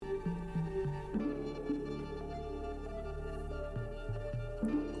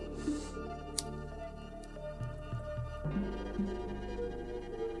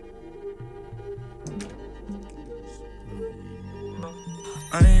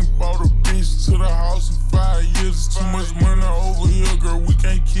I ain't bought a bitch to the house in 5 years. It's too much money over here, girl. We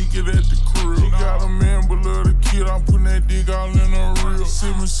can't kick it at the crib. He got a man, but love the kid. I'm putting that dick all in her reel.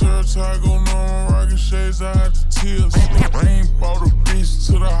 Sippin' search, I go normal, rockin' shades, I had the tears. I ain't bought a bitch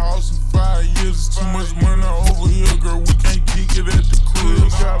to the house in 5 years. It's too much money over here, girl. We can't kick it at the crib. He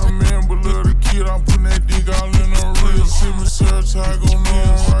got a man, but love the kid. I'm putting that dick all in her reel. Sippin' search, I go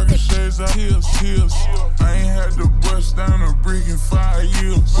normal, rockin' shades, I tears. I ain't had to bust down a brick in 5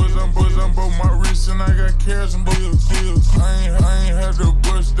 years. But I'm broke my wrist and I got cash and bills. I ain't had to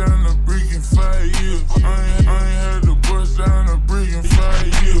bust down a brick in 5 years. I ain't had to bust down a brick in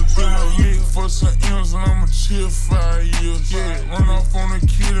 5 years. Put a lick for some M's and I'ma chill 5 years. Yeah, run off on a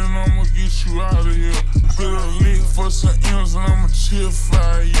kid and I'ma get you out of here. Put a lick for some M's and I'ma chill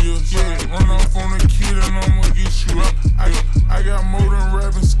 5 years. Yeah, run off on a kid and I'ma get you out. I got more than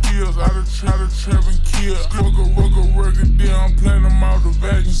rapping skills. I done try to trap and kill. Work a deal. I'm playing them out the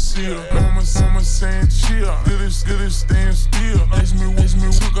bag and seal. Mama saying chill. Did it stand still. Ask me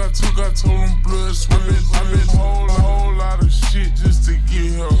took. I told them blood, sweat. I been a whole lot of shit just to get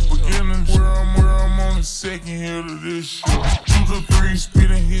here. Beginning where I'm on the second hill to this shit. 2 to 3,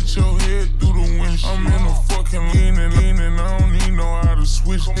 spit and hit your head through the windshield. I'm in a fucking leaning. I don't need no how to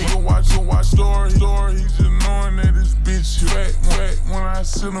switch. Nigga watch story. He just knowing that this bitch fat. When I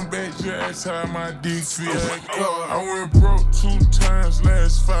sit him back, just ask how my dick feel. I went broke 2 times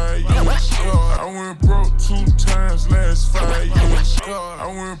last 5 years. I went broke 2 times last 5 years. I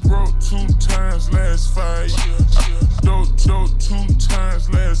went broke 2 times last 5 years. Dope 2 times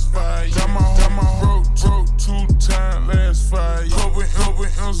last 5 years. Got my broke 2 times last 5 years. Couple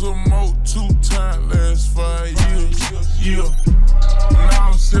M's of more 2 times last 5 years. Yeah. Now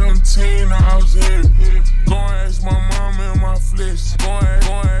I'm 17, I was heavy. Go and ask my mama in my flesh. Go and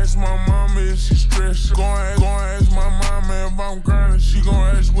ask my mama if she stressed. Go and ask my mama if I'm grinding. She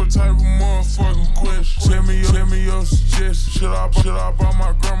gon' ask what type of motherfucking question. Tell me your suggestion. Should I buy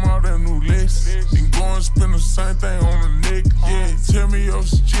my grandma that new Lexus? Then go and spend the same thing on the neck. Yeah, tell me your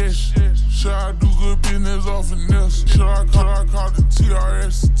suggestion. Should I do good business off of Nelson? Should I call the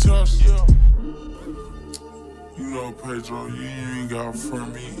TRS to touch? You know, Pedro, you ain't got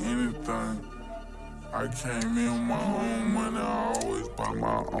from me anything. I came in with my own money, I always buy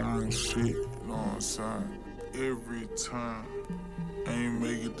my own shit, you know what I'm saying? Every time, I ain't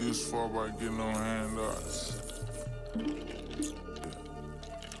make it this far by getting no handouts.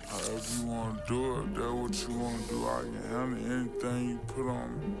 However you wanna do it, that's what you wanna do. I can handle anything you put on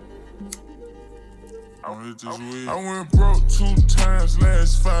me. I went broke 2 times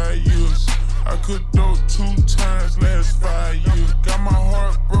last 5 years. I could dope 2 times last 5 years.